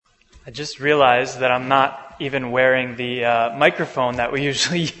I just realized that I'm not even wearing the microphone that we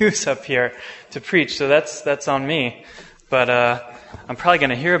usually use up here to preach, so that's on me. But I'm probably going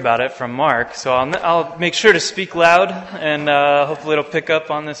to hear about it from Mark, so I'll make sure to speak loud, and hopefully it'll pick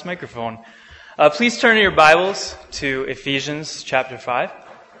up on this microphone. Please turn in your Bibles to Ephesians chapter 5.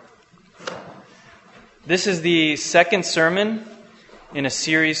 This is the second sermon in a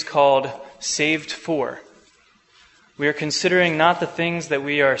series called Saved For. We are considering not the things that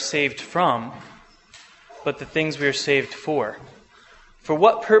we are saved from, but the things we are saved for. For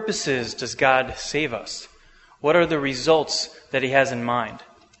what purposes does God save us? What are the results that He has in mind?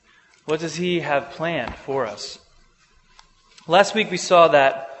 What does He have planned for us? Last week we saw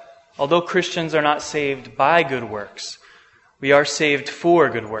that although Christians are not saved by good works, we are saved for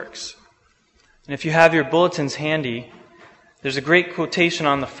good works. And if you have your bulletins handy, there's a great quotation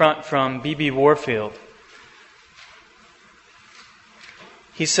on the front from B.B. Warfield.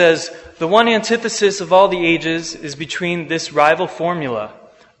 He says, "The one antithesis of all the ages is between this rival formula,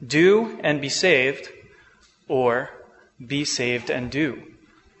 do and be saved, or be saved and do."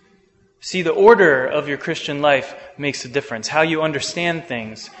 See, the order of your Christian life makes a difference. How you understand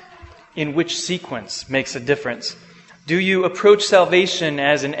things, in which sequence, makes a difference. Do you approach salvation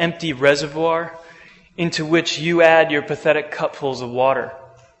as an empty reservoir into which you add your pathetic cupfuls of water,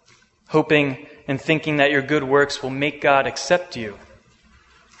 hoping and thinking that your good works will make God accept you?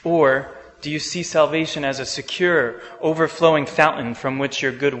 Or do you see salvation as a secure, overflowing fountain from which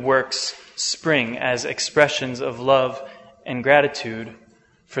your good works spring as expressions of love and gratitude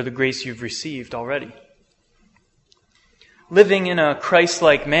for the grace you've received already? Living in a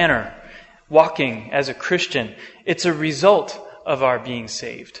Christ-like manner, walking as a Christian, it's a result of our being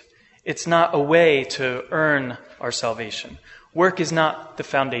saved. It's not a way to earn our salvation. Work is not the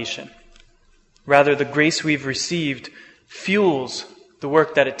foundation. Rather, the grace we've received fuels the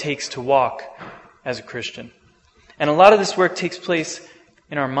work that it takes to walk as a Christian. And a lot of this work takes place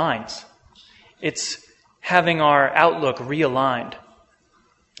in our minds. It's having our outlook realigned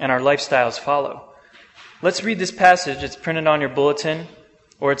and our lifestyles follow. Let's read this passage. It's printed on your bulletin,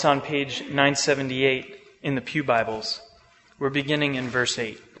 or it's on page 978 in the Pew Bibles. We're beginning in verse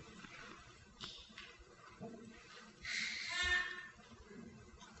 8.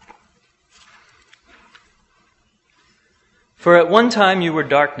 "For at one time you were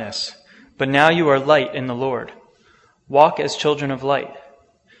darkness, but now you are light in the Lord. Walk as children of light.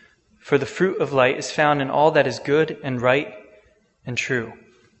 For the fruit of light is found in all that is good and right and true.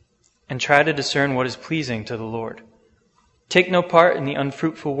 And try to discern what is pleasing to the Lord. Take no part in the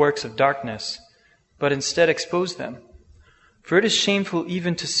unfruitful works of darkness, but instead expose them. For it is shameful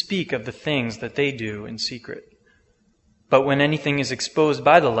even to speak of the things that they do in secret. But when anything is exposed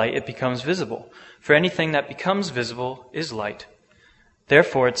by the light, it becomes visible. For anything that becomes visible is light.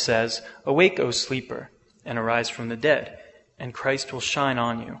 Therefore it says, 'Awake, O sleeper, and arise from the dead, and Christ will shine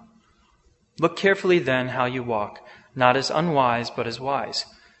on you.' Look carefully then how you walk, not as unwise, but as wise,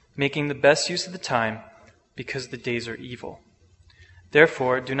 making the best use of the time, because the days are evil.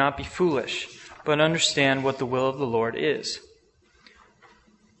 Therefore do not be foolish, but understand what the will of the Lord is."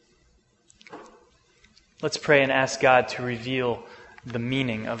 Let's pray and ask God to reveal the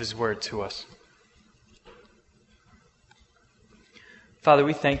meaning of His word to us. Father,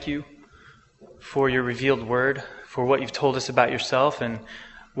 we thank you for your revealed word, for what you've told us about yourself and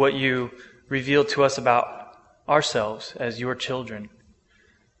what you revealed to us about ourselves as your children.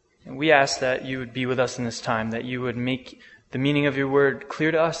 And we ask that you would be with us in this time, that you would make the meaning of your word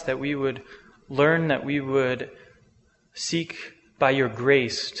clear to us, that we would learn, that we would seek by your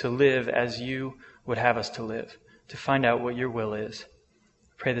grace to live as you would have us to live, to find out what your will is.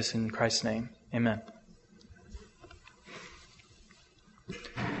 I pray this in Christ's name. Amen.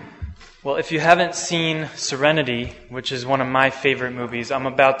 Well, if you haven't seen Serenity, which is one of my favorite movies, I'm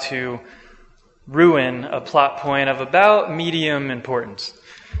about to ruin a plot point of about medium importance.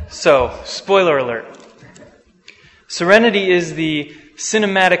 So, spoiler alert. Serenity is the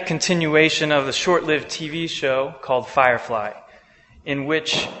cinematic continuation of the short-lived TV show called Firefly, in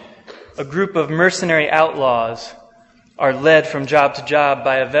which a group of mercenary outlaws are led from job to job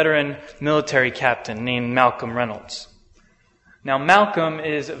by a veteran military captain named Malcolm Reynolds. Now, Malcolm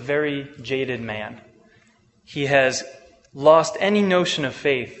is a very jaded man. He has lost any notion of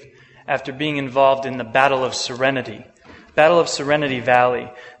faith after being involved in the Battle of Serenity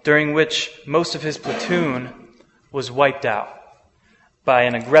Valley, during which most of his platoon was wiped out by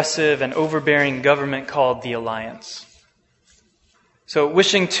an aggressive and overbearing government called the Alliance. So,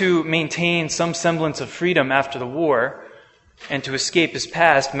 wishing to maintain some semblance of freedom after the war and to escape his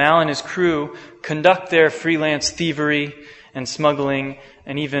past, Mal and his crew conduct their freelance thievery and smuggling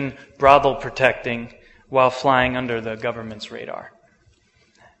and even brothel protecting while flying under the government's radar.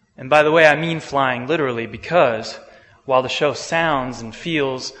 And by the way, I mean flying literally because while the show sounds and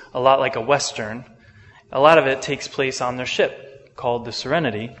feels a lot like a Western, a lot of it takes place on their ship called the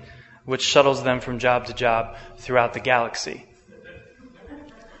Serenity, which shuttles them from job to job throughout the galaxy.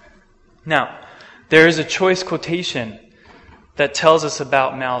 Now, there is a choice quotation that tells us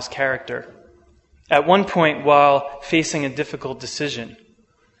about Mal's character. At one point, while facing a difficult decision,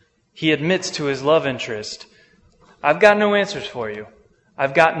 he admits to his love interest, "I've got no answers for you.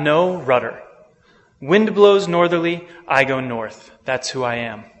 I've got no rudder. Wind blows northerly, I go north. That's who I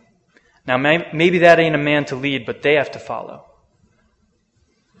am." Now, maybe that ain't a man to lead, but they have to follow.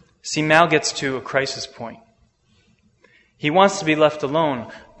 See, Mal gets to a crisis point. He wants to be left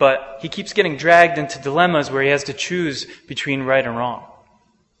alone, but he keeps getting dragged into dilemmas where he has to choose between right and wrong.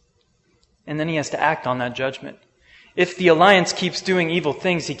 And then he has to act on that judgment. If the Alliance keeps doing evil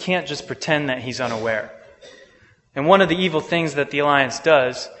things, he can't just pretend that he's unaware. And one of the evil things that the Alliance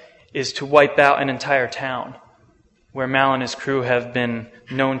does is to wipe out an entire town where Mal and his crew have been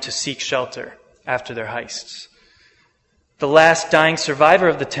known to seek shelter after their heists. The last dying survivor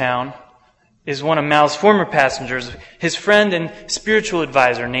of the town is one of Mal's former passengers, his friend and spiritual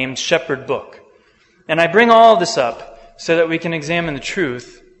advisor named Shepherd Book. And I bring all this up so that we can examine the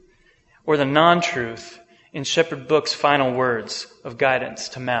truth or the non-truth in Shepherd Book's final words of guidance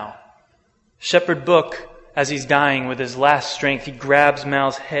to Mal. Shepherd Book, as he's dying with his last strength, he grabs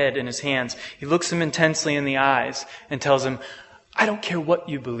Mal's head in his hands. He looks him intensely in the eyes and tells him, "I don't care what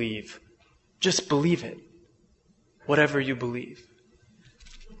you believe. Just believe it. Whatever you believe."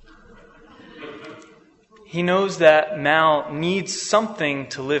 He knows that Mal needs something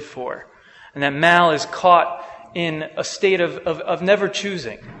to live for, and that Mal is caught in a state of never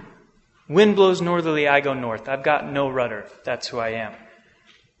choosing. Wind blows northerly, I go north. I've got no rudder. That's who I am.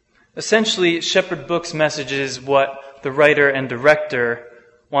 Essentially, Shepherd Book's message is what the writer and director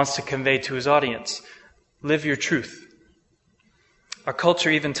wants to convey to his audience. Live your truth. Our culture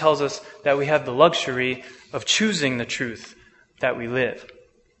even tells us that we have the luxury of choosing the truth that we live.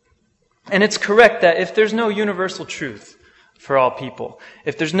 And it's correct that if there's no universal truth for all people,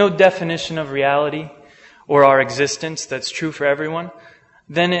 if there's no definition of reality or our existence that's true for everyone,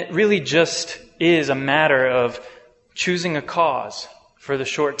 then it really just is a matter of choosing a cause for the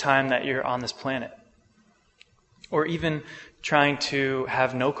short time that you're on this planet. Or even trying to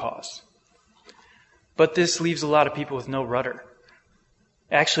have no cause. But this leaves a lot of people with no rudder.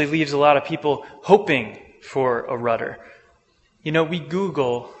 It actually leaves a lot of people hoping for a rudder. You know, we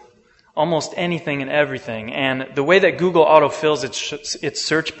Google almost anything and everything, and the way that Google autofills its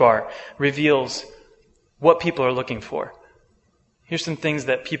search bar reveals what people are looking for. Here's some things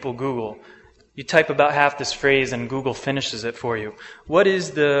that people Google. You type about half this phrase and Google finishes it for you. What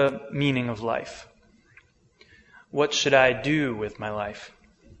is the meaning of life? What should I do with my life?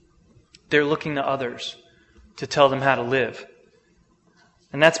 They're looking to others to tell them how to live.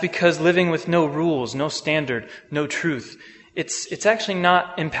 And that's because living with no rules, no standard, no truth, it's actually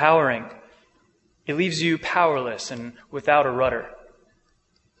not empowering. It leaves you powerless and without a rudder.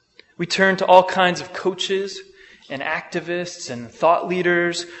 We turn to all kinds of coaches and activists and thought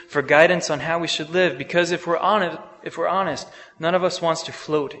leaders for guidance on how we should live, because if we're honest, none of us wants to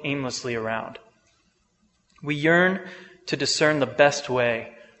float aimlessly around. We yearn to discern the best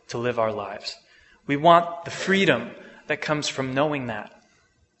way to live our lives. We want the freedom that comes from knowing that.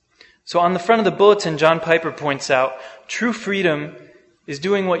 So on the front of the bulletin, John Piper points out, true freedom is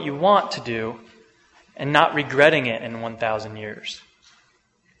doing what you want to do and not regretting it in 1,000 years.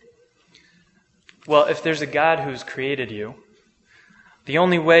 Well, if there's a God who's created you, the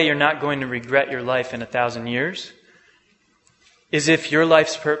only way you're not going to regret your life in 1,000 years is if your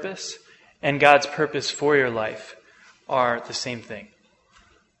life's purpose and God's purpose for your life are the same thing.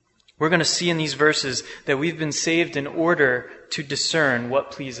 We're going to see in these verses that we've been saved in order to discern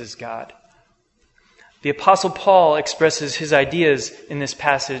what pleases God. The Apostle Paul expresses his ideas in this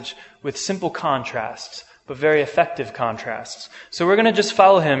passage with simple contrasts, but very effective contrasts. So we're going to just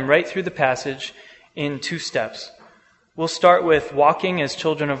follow him right through the passage in 2 steps. We'll start with walking as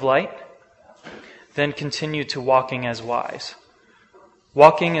children of light, then continue to walking as wise.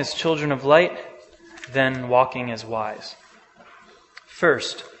 Walking as children of light, then walking as wise.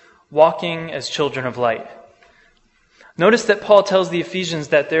 First, walking as children of light. Notice that Paul tells the Ephesians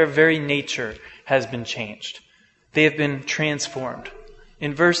that their very nature has been changed. They have been transformed.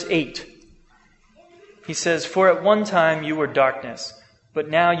 In verse 8, he says, "For at one time you were darkness, but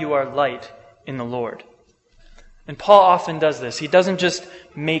now you are light in the Lord." And Paul often does this. He doesn't just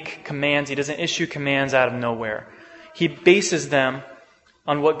make commands. He doesn't issue commands out of nowhere. He bases them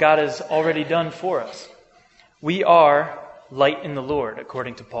on what God has already done for us. We are light in the Lord,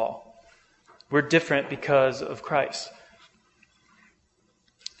 according to Paul. We're different because of Christ.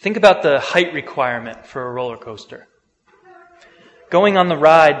 Think about the height requirement for a roller coaster. Going on the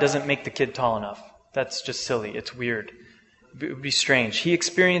ride doesn't make the kid tall enough. That's just silly. It's weird. It would be strange. He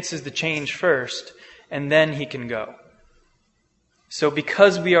experiences the change first, and then he can go. So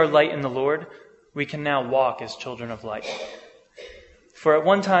because we are light in the Lord, we can now walk as children of light. For at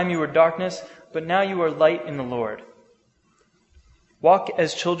one time you were darkness, but now you are light in the Lord. Walk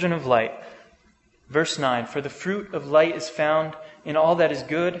as children of light. Verse 9, for the fruit of light is found in all that is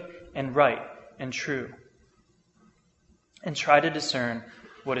good and right and true. And try to discern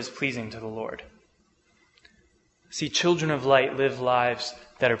what is pleasing to the Lord. See, children of light live lives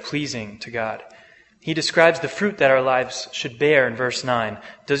that are pleasing to God. He describes the fruit that our lives should bear in verse 9.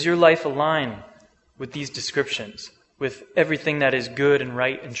 Does your life align with these descriptions, with everything that is good and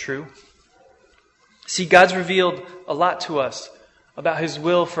right and true? See, God's revealed a lot to us about His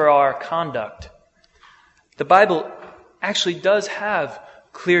will for our conduct. The Bible actually does have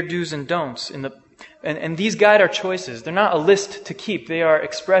clear do's and don'ts, and these guide our choices. They're not a list to keep. They are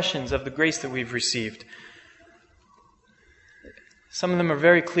expressions of the grace that we've received. Some of them are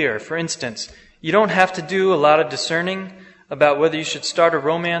very clear. For instance, you don't have to do a lot of discerning about whether you should start a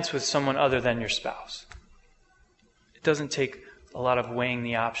romance with someone other than your spouse. It doesn't take a lot of weighing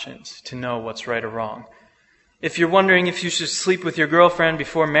the options to know what's right or wrong. If you're wondering if you should sleep with your girlfriend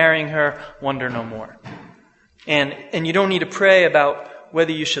before marrying her, wonder no more. And you don't need to pray about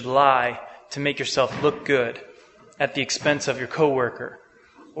whether you should lie to make yourself look good at the expense of your coworker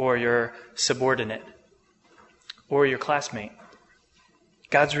or your subordinate or your classmate.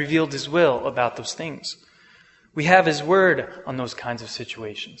 God's revealed His will about those things. We have His word on those kinds of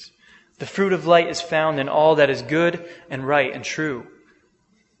situations. The fruit of light is found in all that is good and right and true.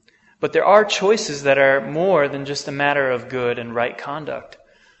 But there are choices that are more than just a matter of good and right conduct.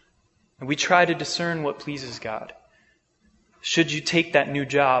 And we try to discern what pleases God. Should you take that new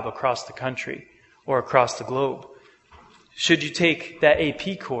job across the country or across the globe? Should you take that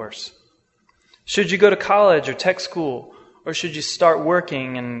AP course? Should you go to college or tech school? Or should you start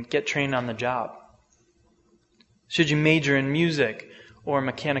working and get trained on the job? Should you major in music or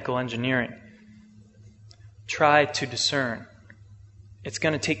mechanical engineering? Try to discern. It's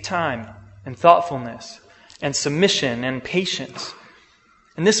going to take time and thoughtfulness and submission and patience.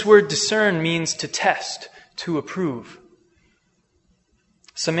 And this word discern means to test, to approve.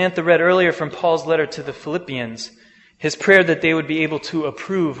 Samantha read earlier from Paul's letter to the Philippians, his prayer that they would be able to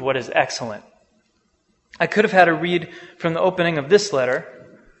approve what is excellent. I could have had a read from the opening of this letter.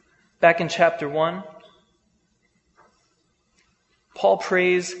 Back in chapter 1, Paul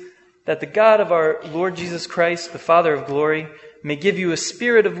prays that the God of our Lord Jesus Christ, the Father of glory, may give you a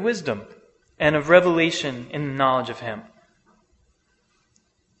spirit of wisdom and of revelation in the knowledge of Him.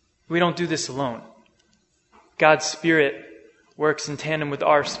 We don't do this alone. God's Spirit works in tandem with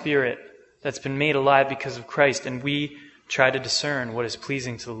our spirit that's been made alive because of Christ, and we try to discern what is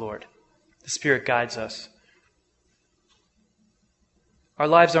pleasing to the Lord. The Spirit guides us. Our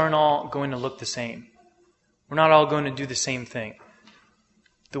lives aren't all going to look the same. We're not all going to do the same thing.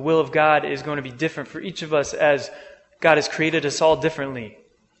 The will of God is going to be different for each of us as God has created us all differently.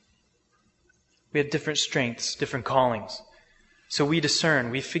 We have different strengths, different callings. So we discern,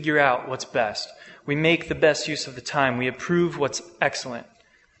 we figure out what's best. We make the best use of the time. We approve what's excellent.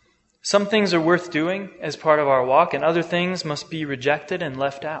 Some things are worth doing as part of our walk, and other things must be rejected and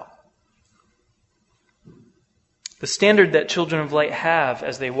left out. The standard that children of light have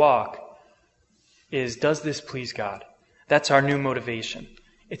as they walk is, does this please God? That's our new motivation.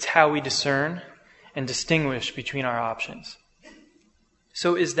 It's how we discern and distinguish between our options.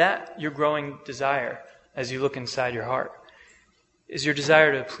 So is that your growing desire as you look inside your heart? Is your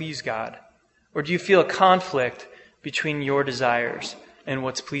desire to please God? Or do you feel a conflict between your desires and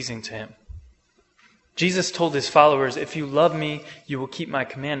what's pleasing to Him? Jesus told His followers, if you love me, you will keep my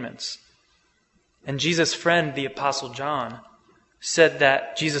commandments. And Jesus' friend, the Apostle John, said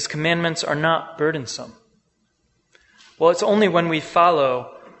that Jesus' commandments are not burdensome. Well, it's only when we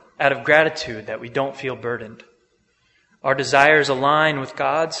follow out of gratitude that we don't feel burdened. Our desires align with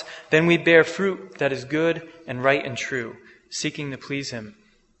God's, then we bear fruit that is good and right and true, seeking to please Him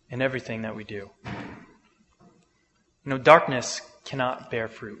in everything that we do. Darkness cannot bear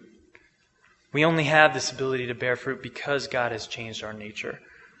fruit. We only have this ability to bear fruit because God has changed our nature.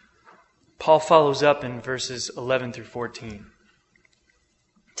 Paul follows up in verses 11 through 14.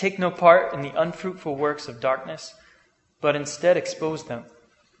 Take no part in the unfruitful works of darkness, but instead expose them.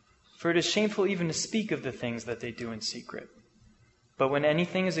 For it is shameful even to speak of the things that they do in secret. But when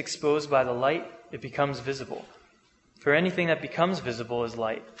anything is exposed by the light, it becomes visible. For anything that becomes visible is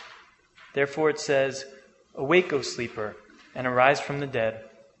light. Therefore it says, 'Awake, O sleeper, and arise from the dead,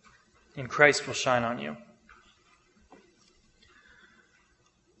 and Christ will shine on you.'"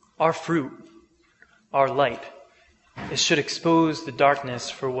 Our fruit, our light, it should expose the darkness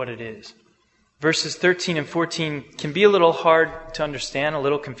for what it is. Verses 13 and 14 can be a little hard to understand, a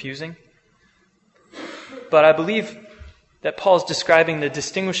little confusing. But I believe that Paul's describing the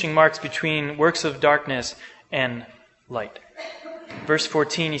distinguishing marks between works of darkness and light. Verse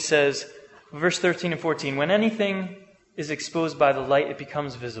 13 verse 13 and 14, "When anything is exposed by the light, it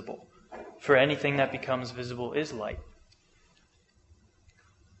becomes visible. For anything that becomes visible is light."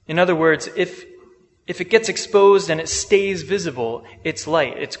 In other words, if it gets exposed and it stays visible, it's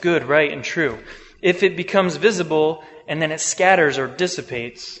light, it's good, right, and true. If it becomes visible and then it scatters or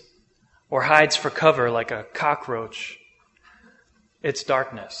dissipates or hides for cover like a cockroach, it's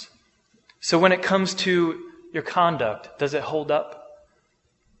darkness. So when it comes to your conduct, does it hold up?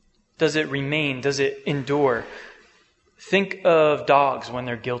 Does it remain? Does it endure? Think of dogs when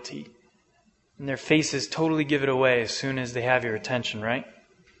they're guilty, and their faces totally give it away as soon as they have your attention, right?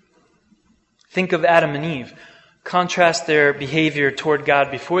 Think of Adam and Eve. Contrast their behavior toward God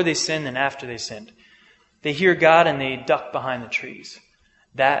before they sinned and after they sinned. They hear God and they duck behind the trees.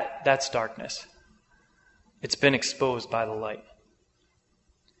 That's darkness. It's been exposed by the light.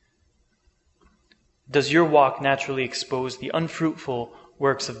 Does your walk naturally expose the unfruitful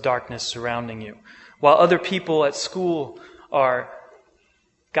works of darkness surrounding you? While other people at school are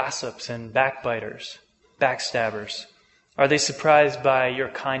gossips and backbiters, backstabbers, are they surprised by your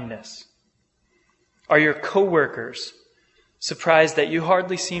kindness? Are your co-workers surprised that you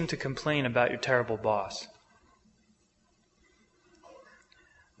hardly seem to complain about your terrible boss?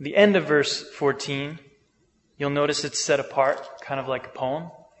 The end of verse 14, you'll notice it's set apart, kind of like a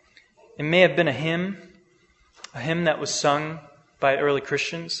poem. It may have been a hymn that was sung by early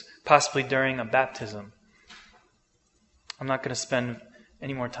Christians, possibly during a baptism. I'm not going to spend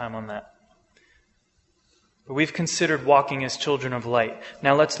any more time on that. But we've considered walking as children of light.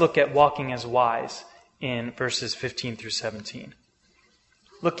 Now let's look at walking as wise in verses 15 through 17.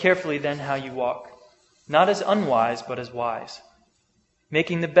 "Look carefully then how you walk, not as unwise, but as wise,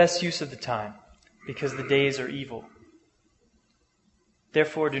 making the best use of the time, because the days are evil.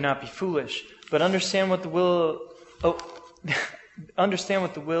 Therefore do not be foolish, but understand what the will of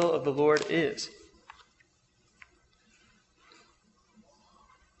the Lord is."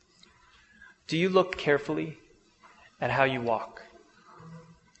 Do you look carefully at how you walk?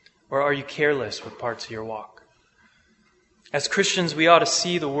 Or are you careless with parts of your walk? As Christians, we ought to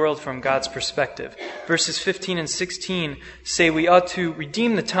see the world from God's perspective. Verses 15 and 16 say we ought to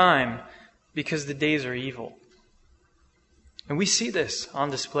redeem the time because the days are evil. And we see this on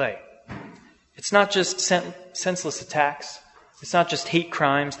display. It's not just senseless attacks. It's not just hate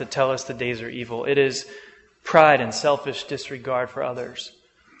crimes that tell us the days are evil. It is pride and selfish disregard for others.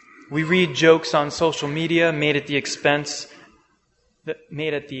 We read jokes on social media made at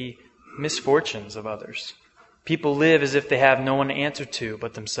the misfortunes of others. People live as if they have no one to answer to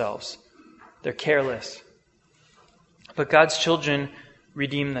but themselves. They're careless. But God's children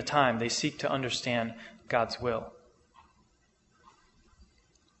redeem the time. They seek to understand God's will.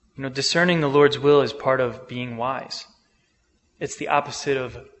 Discerning the Lord's will is part of being wise. It's the opposite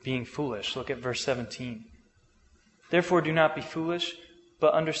of being foolish. Look at verse 17. "Therefore do not be foolish,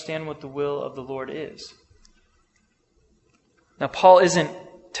 but understand what the will of the Lord is." Now, Paul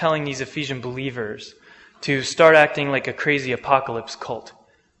isn't telling these Ephesian believers to start acting like a crazy apocalypse cult.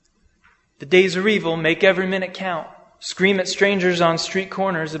 The days are evil, make every minute count. Scream at strangers on street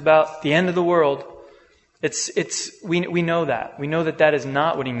corners about the end of the world. We know that. We know that is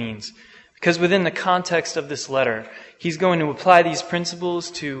not what he means. Because within the context of this letter, he's going to apply these principles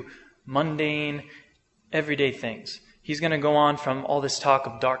to mundane, everyday things. He's going to go on from all this talk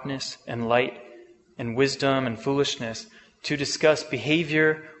of darkness and light and wisdom and foolishness to discuss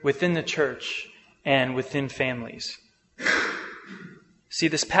behavior within the church and within families. See,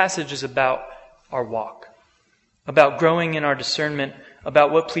 this passage is about our walk, about growing in our discernment,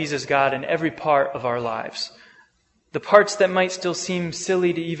 about what pleases God in every part of our lives. The parts that might still seem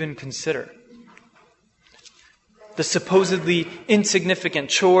silly to even consider. The supposedly insignificant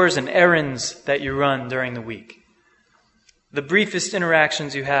chores and errands that you run during the week. The briefest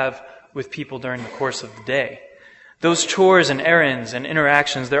interactions you have with people during the course of the day. Those chores and errands and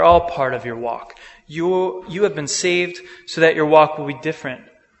interactions, they're all part of your walk. You have been saved so that your walk will be different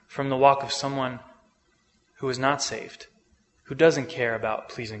from the walk of someone who is not saved, who doesn't care about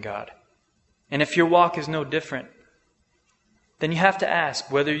pleasing God. And if your walk is no different, then you have to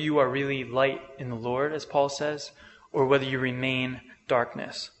ask whether you are really light in the Lord, as Paul says, or whether you remain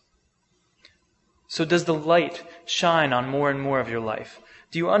darkness. So does the light shine on more and more of your life?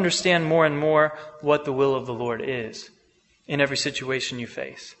 Do you understand more and more what the will of the Lord is in every situation you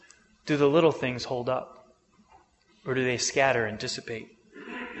face? Do the little things hold up? Or do they scatter and dissipate?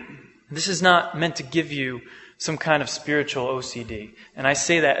 This is not meant to give you some kind of spiritual OCD. And I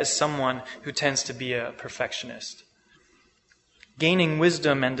say that as someone who tends to be a perfectionist. Gaining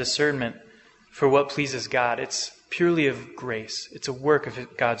wisdom and discernment for what pleases God, it's purely of grace. It's a work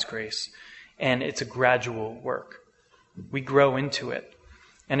of God's grace. And it's a gradual work. We grow into it.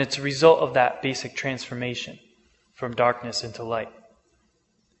 And it's a result of that basic transformation from darkness into light.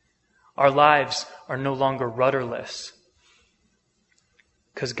 Our lives are no longer rudderless,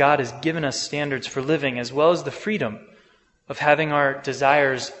 because God has given us standards for living as well as the freedom of having our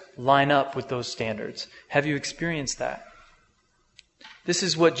desires line up with those standards. Have you experienced that? This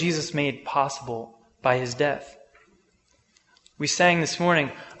is what Jesus made possible by his death. We sang this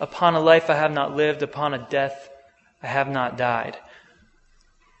morning, "Upon a life I have not lived, upon a death I have not died."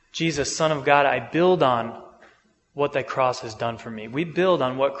 Jesus, Son of God, I build on what thy cross has done for me. We build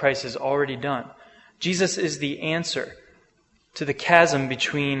on what Christ has already done. Jesus is the answer to the chasm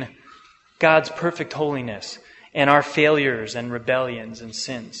between God's perfect holiness and our failures and rebellions and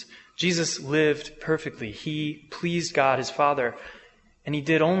sins. Jesus lived perfectly. He pleased God, his Father, and he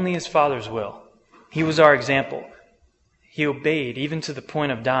did only his Father's will. He was our example. He obeyed even to the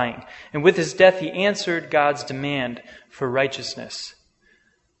point of dying. And with his death, he answered God's demand for righteousness.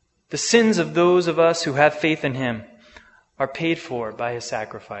 The sins of those of us who have faith in him are paid for by his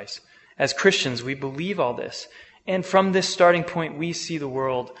sacrifice. As Christians, we believe all this. And from this starting point, we see the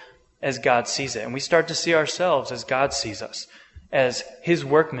world as God sees it. And we start to see ourselves as God sees us, as his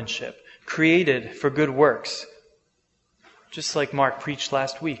workmanship, created for good works, just like Mark preached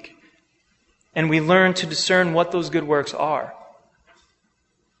last week. And we learn to discern what those good works are.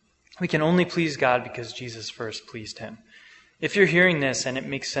 We can only please God because Jesus first pleased him. If you're hearing this and it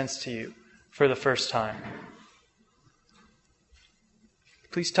makes sense to you for the first time,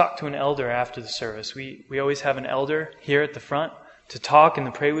 please talk to an elder after the service. We always have an elder here at the front to talk and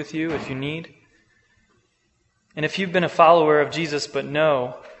to pray with you if you need. And if you've been a follower of Jesus but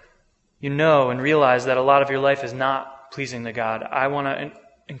you know and realize that a lot of your life is not pleasing to God, I want to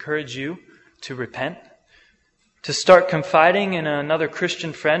encourage you to repent, to start confiding in another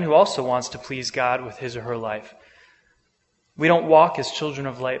Christian friend who also wants to please God with his or her life. We don't walk as children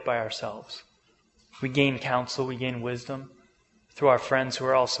of light by ourselves. We gain counsel, we gain wisdom through our friends who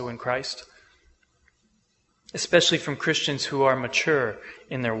are also in Christ, especially from Christians who are mature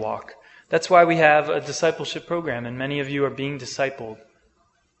in their walk. That's why we have a discipleship program, and many of you are being discipled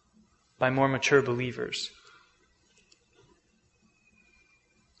by more mature believers.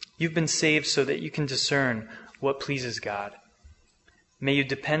 You've been saved so that you can discern what pleases God. May you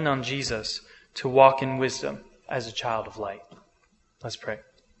depend on Jesus to walk in wisdom as a child of light. Let's pray.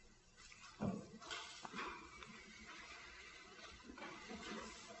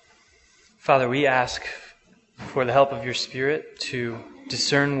 Father, we ask for the help of your Spirit to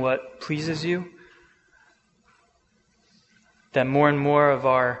discern what pleases you, that more and more of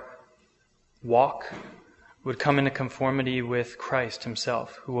our walk would come into conformity with Christ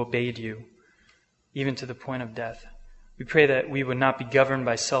himself, who obeyed you, even to the point of death. We pray that we would not be governed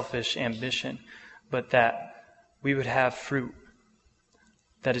by selfish ambition, but that we would have fruit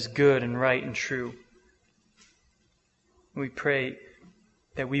that is good and right and true. We pray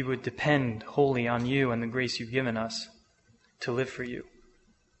that we would depend wholly on you and the grace you've given us to live for you.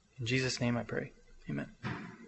 In Jesus' name I pray. Amen.